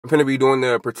I'm finna be doing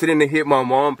the pretending to hit my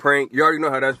mom prank. You already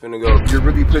know how that's finna go. You're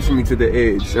really pushing me to the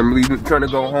edge. I'm really trying to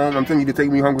go home. I'm telling you to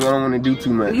take me home because I don't want to do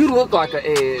too much. You look like an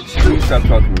edge. Please stop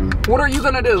talking to me. What are you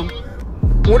gonna do?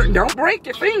 Don't break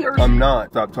your fingers. I'm not.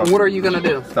 Stop talking. What are you gonna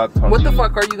do? Stop talking. What the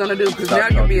fuck are you gonna do? Because now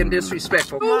you're being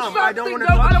disrespectful. Mom, I don't want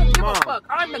to. I don't give a fuck.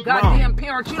 I'm the goddamn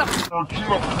parent. You don't.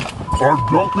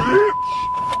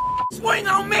 Swing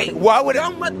on me. Why would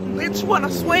Don't let the bitch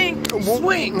wanna swing.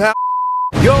 Swing.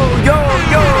 Yo.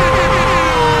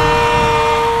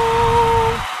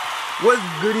 What's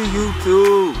goody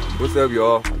YouTube? What's up,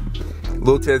 y'all?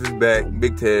 Lil Tez is back.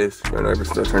 Big Tez. I know ever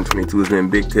since I turned 22 it's been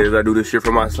Big Tez. I do this shit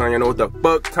for my son. You know what the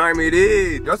fuck time it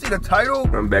is. Y'all see the title?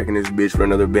 I'm back in this bitch for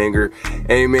another banger.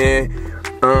 Hey man,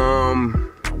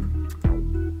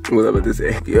 what about to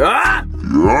say? Yeah.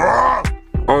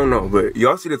 I don't know, but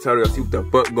y'all see the title, y'all see what the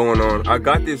fuck going on. I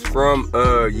got this from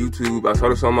YouTube. I saw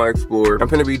this on my Explorer. I'm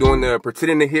finna be doing the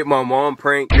pretending to hit my mom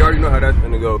prank. You already know how that's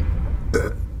finna go.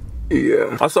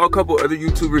 Yeah. I saw a couple other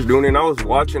YouTubers doing it and I was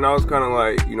watching. I was kind of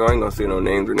like, you know, I ain't gonna say no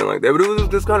names or nothing like that, but it was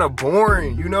just kind of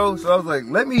boring, you know? So I was like,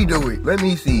 let me do it. Let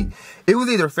me see. It was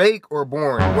either fake or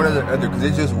boring, one or the other, because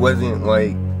it just wasn't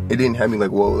like, it didn't have me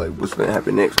like, whoa, like what's gonna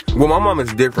happen next? Well, my mom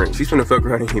is different. She's finna fuck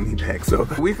around and hit me back. So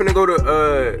we finna go to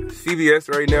CVS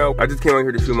right now. I just came out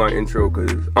here to shoot my intro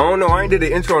because I don't know, I ain't did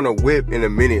the intro on a whip in a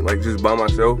minute, like just by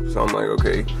myself. So I'm like,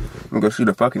 okay, I'm gonna shoot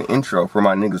a fucking intro for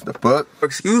my niggas to fuck.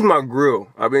 Excuse my grill.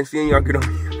 I've been seeing y'all get on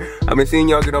me. I've been seeing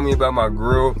y'all get on me about my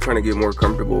grill. I'm trying to get more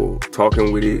comfortable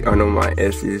talking with it. I know my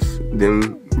S's,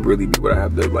 them really be what I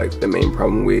have the main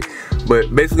problem with.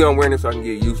 But basically I'm wearing it so I can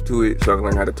get used to it, so I can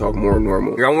learn how to talk more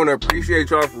normal. I want to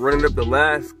appreciate y'all for running up the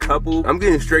last couple. I'm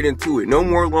getting straight into it. No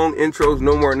more long intros,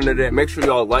 no more none of that. Make sure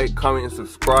y'all like, comment, and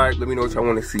subscribe. Let me know what y'all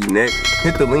want to see next.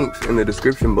 Hit the links in the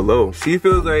description below. She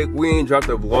feels like we ain't dropped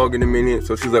a vlog in a minute,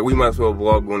 so she's like, we might as well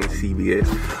vlog going to CVS.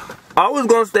 I was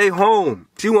gonna stay home.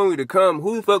 She wanted me to come.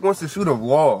 Who the fuck wants to shoot a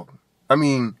vlog? I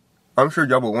mean, I'm sure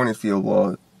y'all would want to see a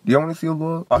vlog. Do y'all want to see a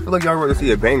vlog? I feel like y'all rather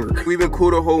see a banger. We've been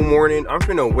cool the whole morning. I'm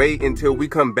finna wait until we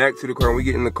come back to the car. When we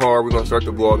get in the car, we're gonna start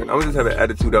the vlog. And I'm gonna just have an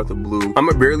attitude out the blue.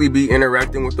 I'ma barely be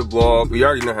interacting with the vlog. We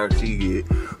already know how she get.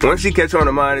 Once she catch on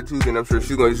to my attitude, then I'm sure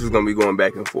she's gonna be going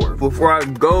back and forth. Before I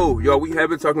go, y'all, we have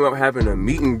been talking about having a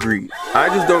meet and greet. I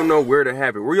just don't know where to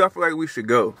have it. Where y'all feel like we should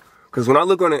go? Because when I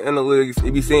look on the analytics,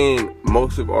 it be saying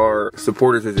most of our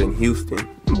supporters is in Houston.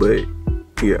 But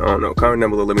yeah, I don't know. Comment down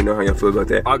below, let me know how y'all feel about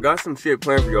that. I got some shit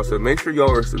planned for y'all, so make sure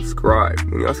y'all are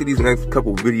subscribed. When y'all see these next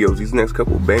couple videos, these next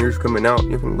couple bangers coming out,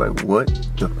 you're gonna be like, what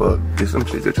the fuck? There's some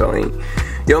shit that y'all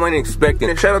ain't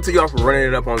expecting. And shout out to y'all for running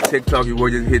it up on TikTok. Your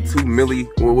boy just hit 2 milli.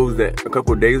 What was that? A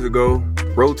couple days ago.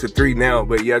 Road to 3 now.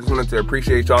 But yeah, I just wanted to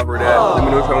appreciate y'all for that. Let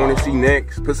me know what y'all want to see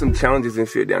next. Put some challenges and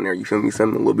shit down there. You feel me?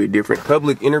 Something a little bit different.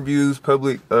 Public interviews,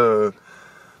 public,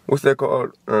 what's that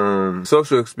called?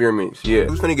 Social experiments. Yeah.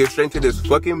 We're gonna get straight into this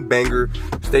fucking banger.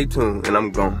 Stay tuned, and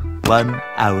I'm gone. 1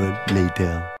 hour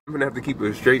later. I'm gonna have to keep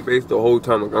a straight face the whole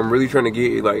time. Like, I'm really trying to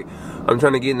get, like, I'm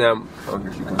trying to get in that, oh,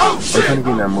 here she comes. I'm trying to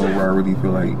get in that mode where I really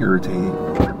feel like irritated.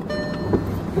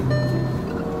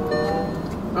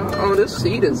 Oh, this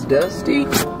seat is dusty.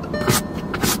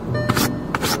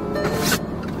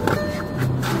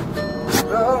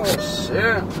 Oh,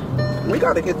 shit. We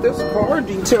gotta get this car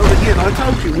detailed again. I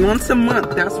told you, once a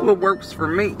month. That's what works for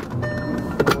me.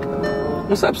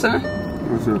 What's up, son?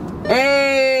 What's up?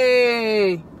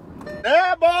 Hey!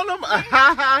 Hey, Bonham!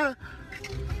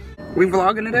 We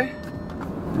vlogging today?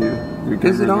 Yeah.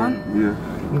 Is it on? Yeah.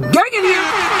 Gang in here!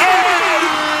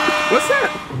 Hey! What's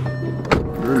up?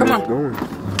 Come on. Going.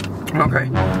 Okay.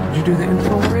 Did you do the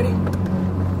intro already?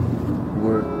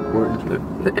 What intro?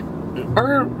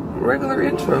 Our regular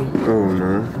intro. Oh,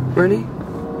 no. Ready?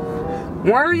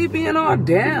 Why are you being all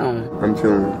down? I'm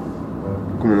chilling.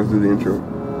 Come on, let's do the intro.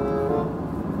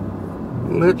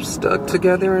 Lips stuck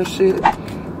together and shit.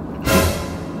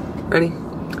 Ready?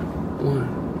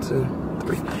 1, 2,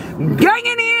 3. Gang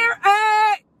in here!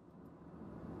 Hey!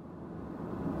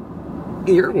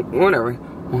 Here, whatever.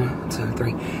 1, 2,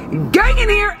 3. Gang in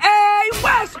here! Hey!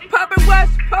 West! Poppin'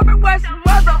 West! Poppin' West!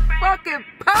 Motherfucking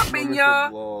poppin',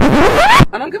 y'all!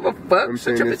 I don't give a fuck. I'm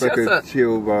saying it's like a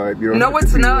chill vibe. No,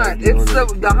 it's not. It's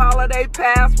the holiday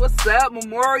pass. What's up?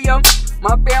 Memorial.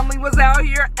 My family was out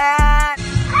here at...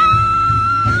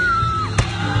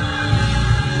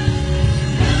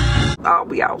 I'll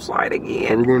be outside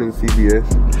again. We're going to CVS.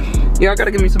 Yeah, I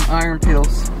gotta give me some iron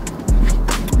pills.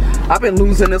 I've been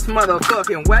losing this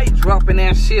motherfucking weight, dropping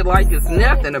that shit like it's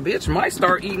nothing. A bitch might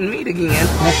start eating meat again.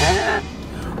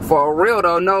 For real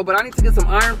though, no, but I need to get some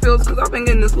iron pills because I've been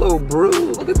getting this little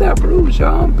bruise. Look at that bruise,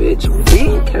 y'all, bitch.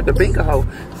 Bink, had the bink a hoe.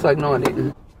 It's like, no, I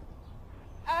didn't.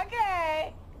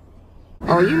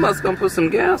 you must gonna put some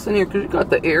gas in here because you got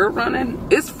the air running.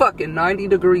 It's fucking 90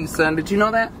 degrees, son. Did you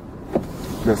know that?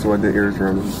 That's why the air's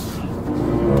running.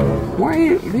 Why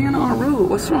you being all rude?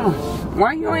 What's wrong?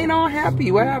 Why you ain't all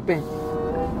happy? What happened?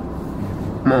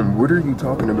 Mom, what are you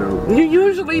talking about? You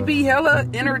usually be hella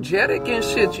energetic and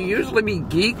shit. You usually be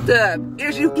geeked up.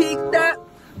 Is you geeked up?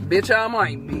 Bitch, I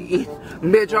might be.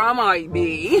 Bitch, I might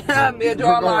be. Bitch,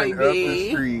 I might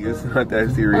be. It's not that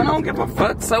serious. I don't give a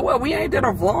fuck. So what? We ain't did a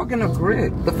vlog in a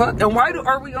grid. The fuck? And why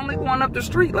are we only going up the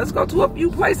street? Let's go to a few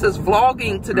places.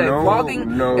 Vlogging today.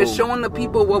 Vlogging is showing the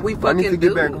people what we fucking do. I need to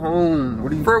get back home.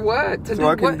 What do you? For what? To so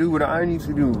I can do what I need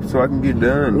to do. So I can get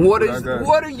done. What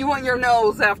do you and your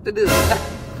nose have to do?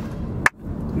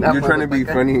 You're trying to be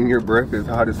funny and your breath is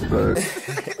hot as fuck.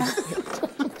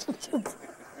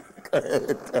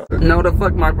 No, the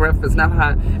fuck, my breath is not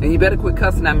hot. And you better quit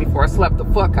cussing at me before I slap the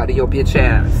fuck out of your bitch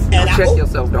ass. Check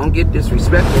yourself. Don't get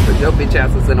disrespectful because your bitch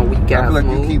ass is in a weak ass mood. I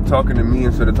feel like you keep talking to me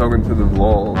instead of talking to the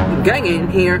vlog. Gang in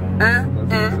here.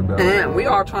 We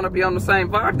all trying to be on the same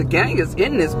vibe. The gang is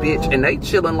in this bitch and they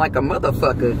chilling like a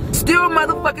motherfucker. Still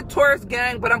motherfucking tourist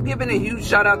gang, but I'm giving a huge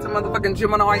shout out to motherfucking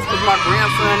Gemini because my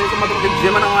grandson is a motherfucking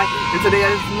Gemini and today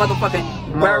is his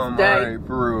motherfucking birthday. Right,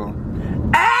 for real.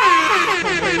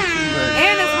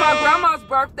 And it's my grandma's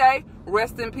birthday.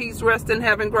 Rest in peace, rest in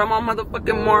heaven, Grandma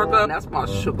motherfucking Martha. That's my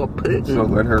sugar pudding. So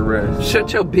let her rest.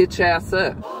 Shut your bitch ass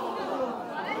up.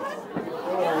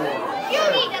 You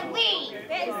need to leave.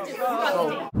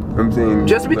 I'm saying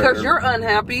just because you're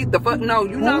unhappy, the fuck no,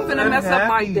 you not finna mess up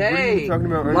my day. What are you talking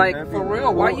about, like unhappy? for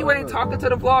real, why you ain't talking to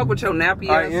the vlog with your nappy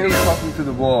ass? I am talking to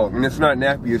the vlog, and it's not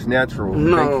nappy, it's natural.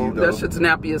 No, thank you, that shit's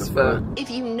nappy as fuck. If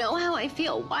you know how I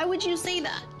feel, why would you say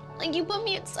that? Like, you put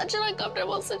me in such an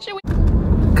uncomfortable situation.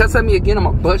 Cuss at me again,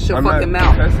 I'ma bust your fucking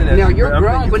mouth. Now you're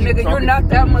grown, but nigga, you're not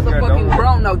that motherfucking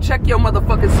grown. No, check your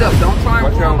motherfucking self. Don't try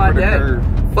and ruin my day.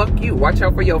 Fuck you. Watch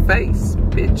out for your face,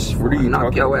 bitch. What are you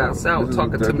knock your about? ass out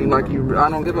talking to me like you. I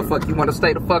don't give a fuck. You want to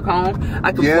stay the fuck home?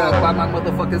 I can walk by my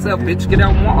motherfucking self, bitch. Get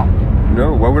out and walk.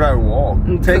 No, why would I walk?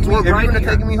 Take me, if you're gonna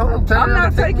take me home, I'm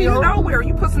not taking you nowhere.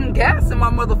 You put some gas in my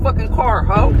motherfucking car,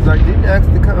 ho. I didn't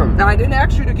ask to come. I didn't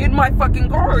ask you to get in my fucking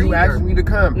car. You asked me to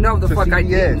come. No, the fuck I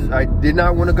didn't. I did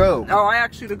not want to go. Oh, I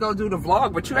asked you to go do the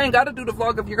vlog, but you ain't got to do the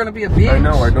vlog if you're gonna be a bitch. I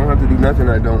know. I don't have to do nothing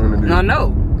I don't want to do. I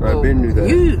know. I've been through that.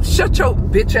 You shut your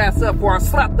bitch ass up or I'll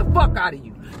slap the fuck out of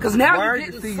you. Cause now you're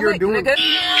getting slick, nigga.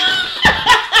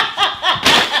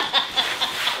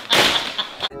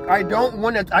 I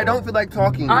don't feel like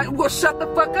talking. Well, shut the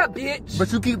fuck up, bitch.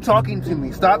 But you keep talking to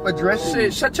me. Stop addressing me.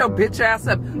 Shut your bitch ass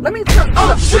up. Let me tell you.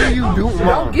 What are you doing, Mom?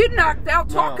 Don't get knocked out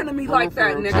talking to me like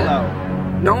that,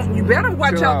 nigga. Don't. You better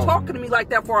watch out talking to me like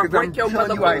that before I break your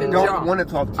motherfucking jaw. I don't want to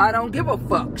talk to you. I don't give a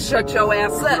fuck. Shut your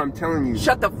ass up. That's what I'm telling you.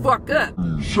 Shut the fuck up.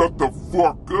 Shut the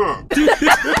fuck up.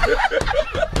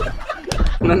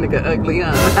 That nigga ugly,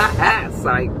 huh?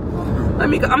 Psych. Let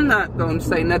me go. I'm not gonna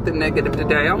say nothing negative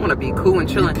today. I wanna be cool and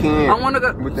chilling. You can't. I wanna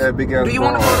go with that big ass. Do you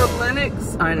wanna go to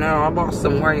Linux? I know, I lost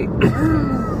some weight.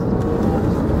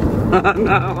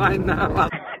 I know.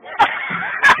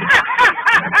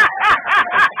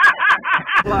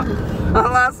 I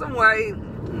lost some weight.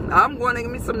 I'm going to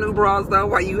give me some new bras though.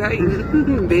 Why you hating?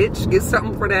 Bitch, get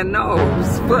something for that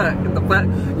nose. Fuck.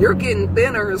 You're getting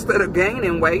thinner instead of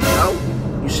gaining weight, though.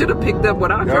 You should have picked up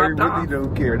what I dropped off. I really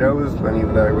don't care. That was funny,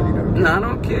 but I really don't care. No, I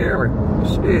don't care.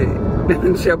 Shit.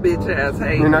 It's your bitch ass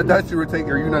hate. And I thought you were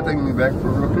taking, are you not taking me back for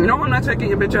real? No, I'm not taking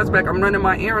your bitch ass back. I'm running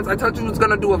my errands. I told you I was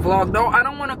going to do a vlog. No, I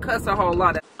don't want to cuss a whole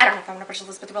lot. I don't know if I'm gonna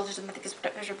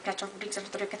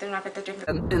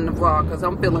in the vlog because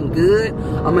I'm feeling good.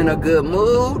 I'm in a good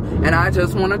mood. And I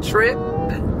just want to trip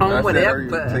on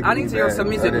whatever. I need to hear some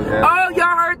music. Oh,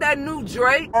 y'all heard that new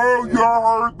Drake? Oh,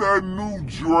 y'all heard that new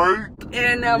Drake?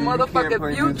 And that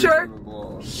motherfucking Future?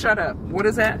 Shut up. What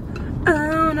is that?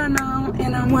 Oh, no,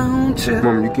 and I want you.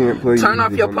 Mom, you can't play. Turn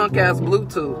off your punk ass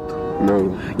Bluetooth.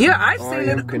 No. Yeah, I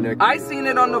seen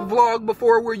it on the vlog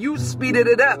before where you speeded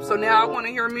it up. So now I want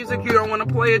to hear music. You don't want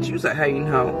to play it. You say, hey,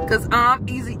 no. Cause I'm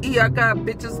Easy E. I got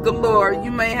bitches galore.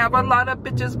 You may have a lot of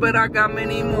bitches, but I got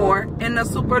many more. And the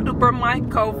super duper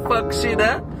Michael fuck shit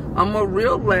up. I'm a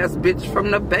real last bitch from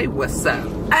the Bay. What's up?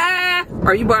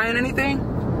 Are you buying anything?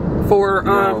 For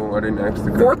no, I didn't ask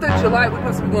to come. 4th of July, we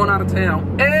must be going out of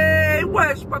town. Hey,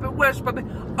 West puppy.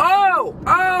 Oh,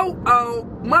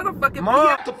 motherfucking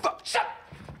Mom, the fuck, shut.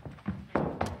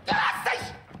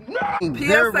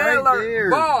 PSA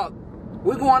alert, Bob.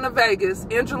 We're going to Vegas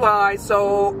in July,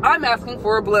 so I'm asking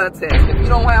for a blood test. If you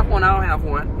don't have one, I don't have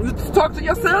one. You talk to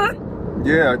your son?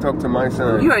 Yeah, I talked to my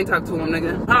son. You ain't talked to him,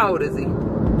 nigga. How old is he?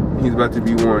 He's about to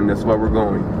be one. That's why we're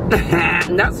going.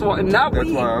 That's why. Not That's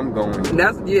we. why I'm going.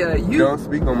 That's yeah. You don't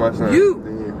speak on my son.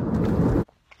 You.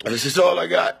 This is all I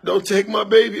got. Don't take my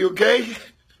baby, okay?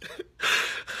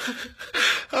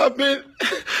 I've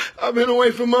been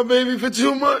away from my baby for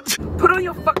 2 months. Put on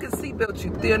your fucking seatbelt,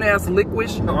 you thin ass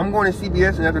liquish. No, I'm going to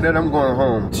CBS and after that I'm going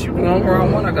home. You going where I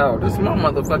wanna go. This is my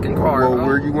motherfucking car. Well,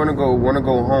 where you wanna go? Wanna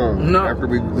go home? No. After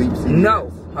we leave CBS? No,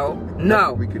 ho. No. That's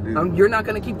what we could do. You're not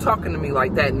gonna keep talking to me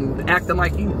like that and acting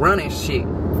like you running shit.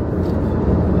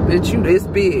 Bitch, you this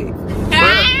big.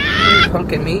 Fuck. You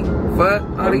punking me. Fuck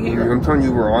out of here. I'm telling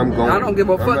you where I'm going. I don't give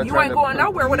a fuck. You ain't going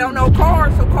nowhere without no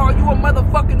car, so call you a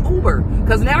motherfucking Uber.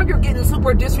 Cause now you're getting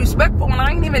super disrespectful and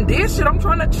I ain't even did shit. I'm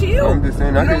trying to chill. I'm just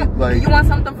saying, I didn't like. You want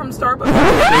something from Starbucks?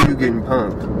 I say you getting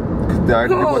punked. Cause I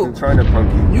wasn't trying to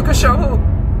punk you. You can show who?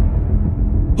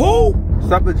 Who?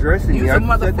 Stop addressing me. Use I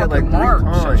a said that like 3 mark.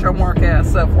 times. Shut your mark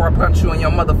ass up before I punch you in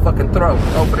your motherfucking throat.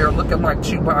 Over there looking like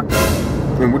Chewbacca.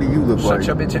 And what do you look like? Shut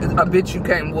your bitch. A bitch you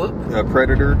can't whoop. A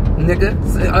predator.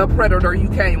 Nigga. A predator you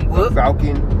can't whoop. A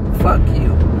falcon. Fuck you.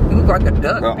 You look like a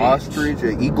duck, An bitch. ostrich.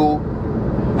 An eagle.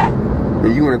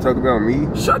 And you want to talk about me?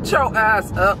 Shut your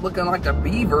ass up looking like a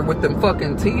beaver with them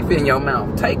fucking teeth in your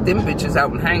mouth. Take them bitches out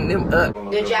and hang them up.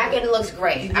 The jacket looks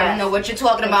great. Yes. I don't know what you're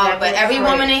talking about, but every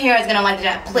woman in here is gonna like the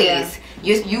jacket. Please.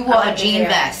 Yeah. You wore a jean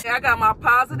vest. I got my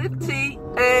positive tea.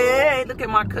 Hey, look at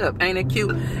my cup. Ain't it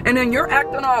cute? And then you're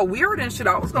acting all weird and shit.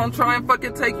 I was gonna try and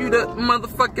fucking take you to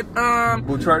motherfucking,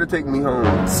 Well, try to take me home.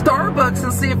 Starbucks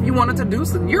and see if you wanted to do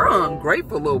something. You're an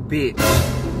ungrateful little bitch.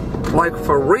 Like,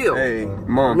 for real. Hey,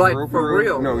 Mom. Like, for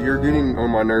real. No, you're getting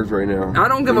on my nerves right now. I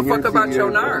don't give a fuck about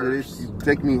your nerves.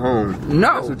 Take me home.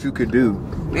 No. That's what you could do.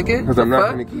 Nigga. Because I'm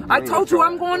not going to keep I told you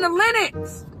I'm going to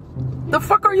Lennox. The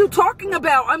fuck are you talking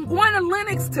about? I'm going to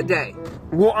Lennox today.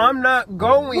 Well, I'm not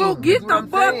going. Well, get the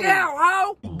fuck out,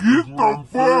 ho. Get the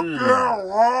fuck out,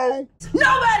 ho.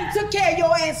 Nobody took care of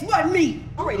your ass but me.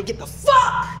 I'm ready to get the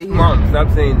fuck. Mom,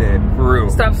 stop saying that, for real.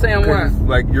 Stop saying what?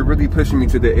 Like, you're really pushing me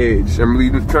to the edge. I'm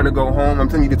really just trying to go home. I'm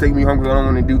telling you to take me home because I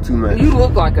don't want to do too much. You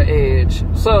look like an edge.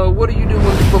 So what do you do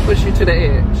when people push you to the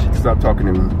edge? Stop talking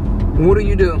to me. What do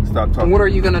you do? Stop talking. What are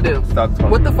you gonna do? Stop talking.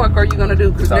 What the fuck are you gonna do?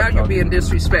 Because now Stop you're being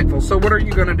disrespectful. So what are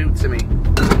you gonna do to me?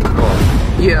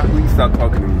 Oh, Yeah. please stop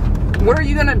talking to me. What are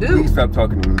you gonna do? Please stop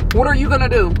talking to me. What are you gonna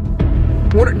do?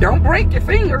 Don't break your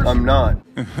fingers. I'm not.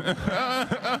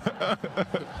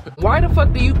 Why the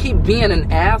fuck do you keep being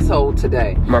an asshole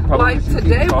today? My problem like is you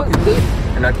today keep was talking, this.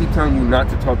 and I keep telling you not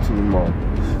to talk to me, Mom.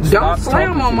 Don't Stop slam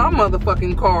talking on to my me.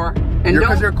 motherfucking car. And Because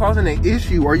don't. you're causing an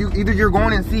issue. Are you either you're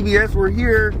going in CBS, we're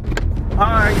here.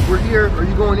 Hi, we're here. Are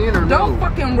you going in or no? Don't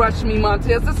fucking rush me,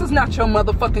 Montez. This is not your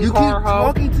motherfucking You car, keep ho.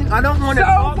 talking to me. I don't want to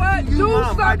So talk what? to you, Do Mom.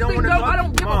 something. I don't want to No, talk I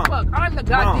don't to give you, a fuck. Mom. I'm the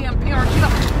goddamn parent. You know.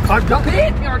 I don't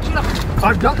Bit, parent. You know.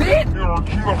 I don't Bit. I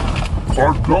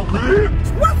don't it.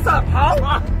 What's up, ho?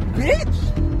 Bitch.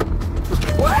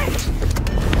 What?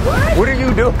 What? What are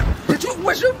you doing?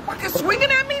 Was you fucking swinging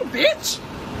at me, bitch?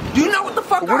 You know what the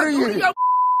fuck What I are do to you- your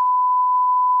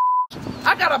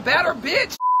I got a better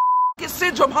bitch.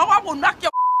 Syndrome, ho. I will knock your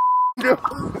Don't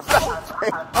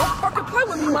fucking play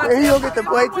with me, my And you don't get to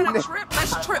play too.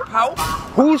 Let's trip, ho.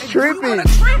 Who's If you tripping? wanna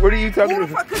trip, What are you talking Who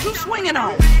the about? fuck is you swinging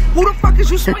on? Who the fuck is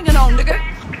you swinging on, nigga?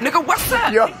 Nigga, what's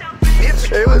up? Yo,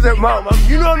 Bitch. it was a Mom.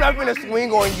 You know I'm not gonna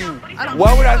swing on you. don't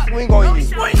Why would I swing on Don't you?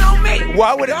 swing on me.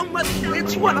 Why would I? Don't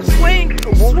bitch, you wanna swing?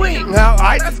 Swing. Now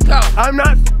Let's go. I'm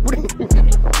not.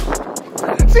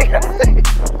 See,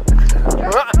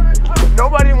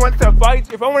 nobody wants to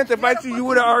fight. If I wanted to fight you, you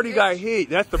would have already got hit.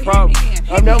 That's the problem.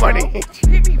 I'm not about to hit you.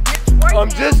 Hit me, bitch, right I'm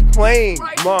now. just playing,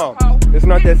 Right Mom. now, ho. It's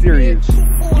not Hit that me, serious.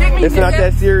 bitch. Hit me, It's not nigga.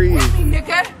 that serious. Hit me,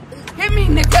 nigga. Hit me,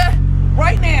 nigga.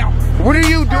 Right now. What are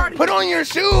you doing? Put on your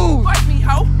shoes. Fight me,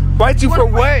 ho. Fight you for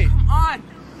Wanna what? fight?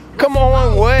 Come on.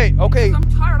 Come on, what? Okay. I'm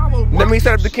tired. I will Let me rock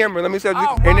set up your the shit. camera. Let me set I'll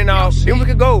up the, and then rock your then we shit.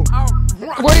 could go. I'll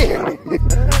rock What your is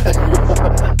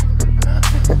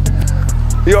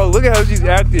Yo, look at how she's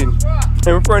acting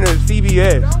in front of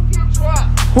CBS. Don't get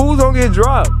dropped. Who's gonna get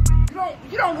dropped?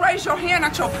 You don't raise your hand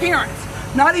at your parents.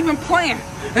 Not even playing.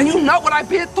 And you know what I've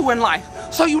been through in life.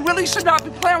 So you really should not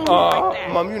be playing with me like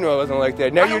that. Mom, you know it wasn't like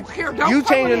that. Now I don't care. Don't you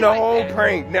play with changing me the like whole that.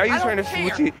 prank. Now you I trying to don't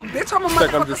switch care. it. Bitch, I'm a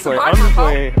Like, I'm motherfucking just playing. survivor, I'm just ho.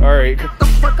 playing. All right. Get the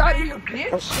fuck out of here,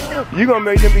 bitch. You gonna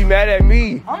make them be mad at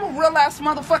me? I'm a real ass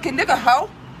motherfucking nigga, ho.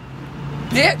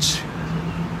 Bitch.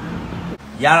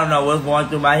 Y'all don't know what's going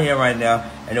through my head right now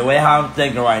and the way how I'm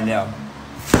thinking right now.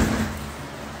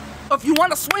 If you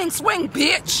want to swing, swing,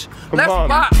 bitch. Let's Mom,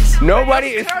 box. nobody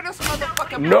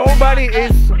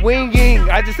is swinging.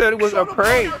 I just said it was a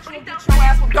prank.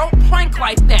 Don't prank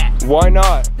like that. Why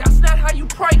not? That's not how you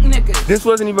prank niggas. This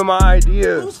wasn't even my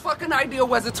idea. Whose fucking idea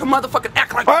was it to motherfucking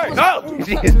act like Alright, no! Who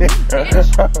gave you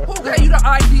the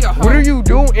idea, huh? What are you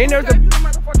doing? And there's Who gave you the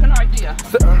motherfucking idea?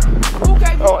 Who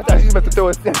gave you Oh, I thought she was about to throw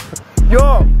it.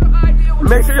 Yo,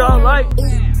 make sure y'all like.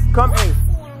 Come in.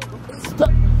 Stop.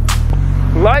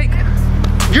 Like.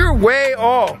 You're way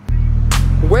off.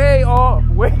 Way off.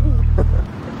 Way.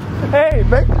 Hey,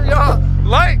 make sure y'all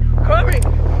like, comment,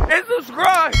 and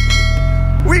subscribe.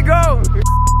 We go.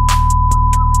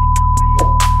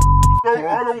 No,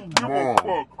 I don't give a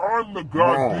fuck. I'm the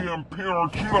goddamn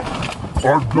parent.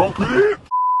 Or don't it?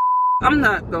 I'm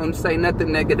not gonna say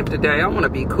nothing negative today. I want to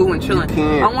be cool and chilling. You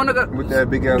can't. I want to go with that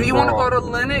big ass. Do you want to go to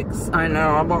Lennox? I know.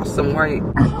 I lost some weight.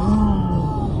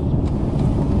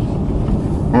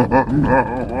 No,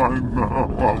 I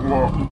know.